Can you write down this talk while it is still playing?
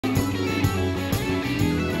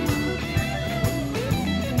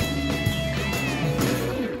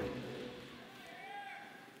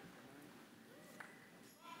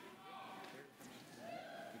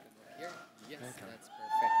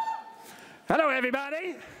Hello,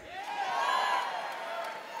 everybody.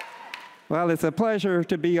 Well, it's a pleasure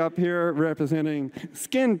to be up here representing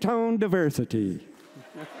skin tone diversity.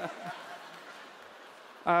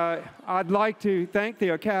 I'd like to thank the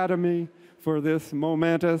Academy for this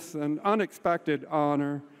momentous and unexpected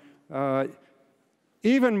honor.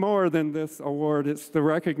 Even more than this award, it's the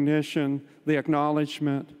recognition, the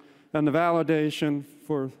acknowledgement, and the validation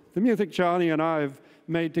for the music Johnny and I have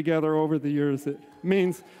made together over the years. It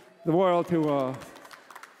means the world to us.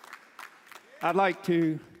 I'd like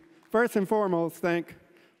to first and foremost thank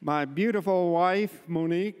my beautiful wife,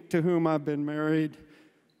 Monique, to whom I've been married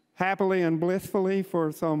happily and blissfully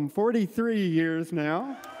for some 43 years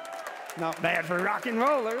now. Not bad for rock and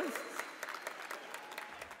rollers.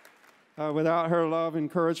 Without her love,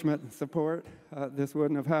 encouragement, and support, this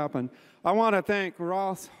wouldn't have happened. I want to thank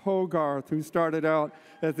Ross Hogarth, who started out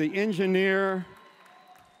as the engineer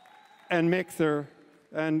and mixer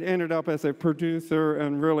and ended up as a producer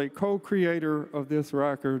and really co-creator of this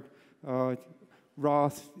record.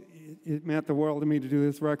 Ross, it meant the world to me to do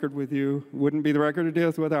this record with you. Wouldn't be the record it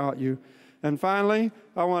is without you. And finally,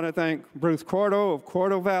 I want to thank Bruce Cordo of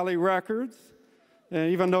Cordo Valley Records.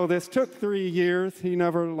 And even though this took 3 years, he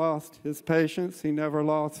never lost his patience, he never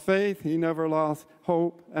lost faith, he never lost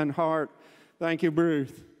hope and heart. Thank you,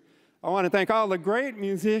 Bruce. I want to thank all the great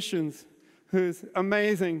musicians whose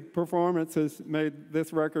amazing performances made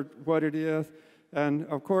this record what it is. And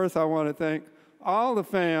of course, I want to thank all the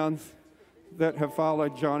fans that have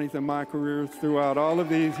followed Johnny's and my careers throughout all of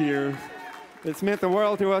these years. It's meant the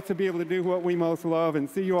world to us to be able to do what we most love and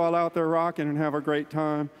see you all out there rocking and have a great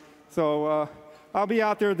time. So I'll be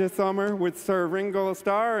out there this summer with Sir Ringo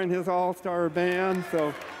Starr and his all-star band.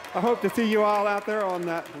 So I hope to see you all out there on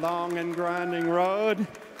that long and grinding road.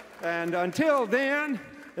 And until then,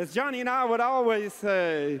 as Johnny and I would always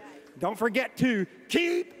say, don't forget to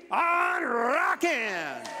keep on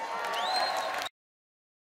rocking!